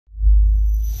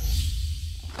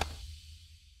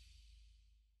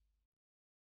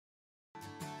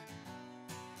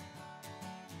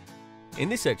In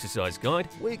this exercise guide,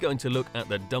 we're going to look at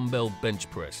the dumbbell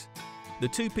bench press. The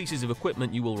two pieces of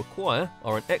equipment you will require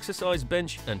are an exercise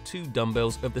bench and two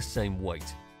dumbbells of the same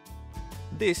weight.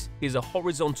 This is a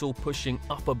horizontal pushing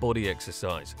upper body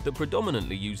exercise that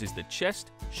predominantly uses the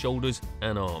chest, shoulders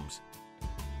and arms.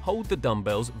 Hold the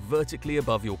dumbbells vertically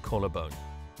above your collarbone.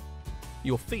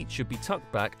 Your feet should be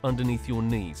tucked back underneath your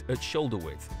knees at shoulder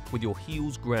width with your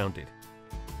heels grounded.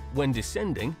 When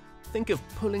descending, think of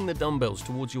pulling the dumbbells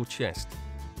towards your chest.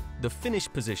 The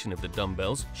finished position of the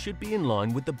dumbbells should be in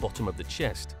line with the bottom of the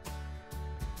chest.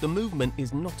 The movement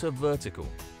is not a vertical.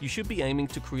 You should be aiming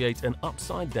to create an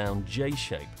upside-down J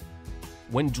shape.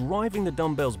 When driving the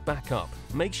dumbbells back up,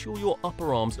 make sure your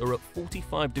upper arms are at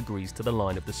 45 degrees to the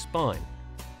line of the spine.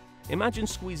 Imagine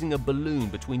squeezing a balloon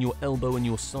between your elbow and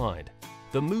your side.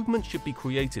 The movement should be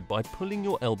created by pulling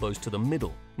your elbows to the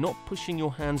middle, not pushing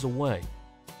your hands away.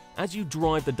 As you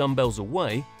drive the dumbbells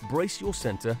away, brace your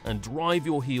center and drive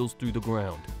your heels through the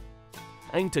ground.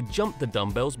 Aim to jump the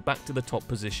dumbbells back to the top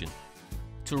position.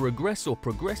 To regress or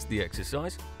progress the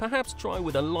exercise, perhaps try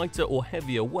with a lighter or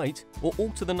heavier weight or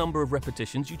alter the number of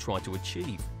repetitions you try to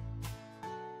achieve.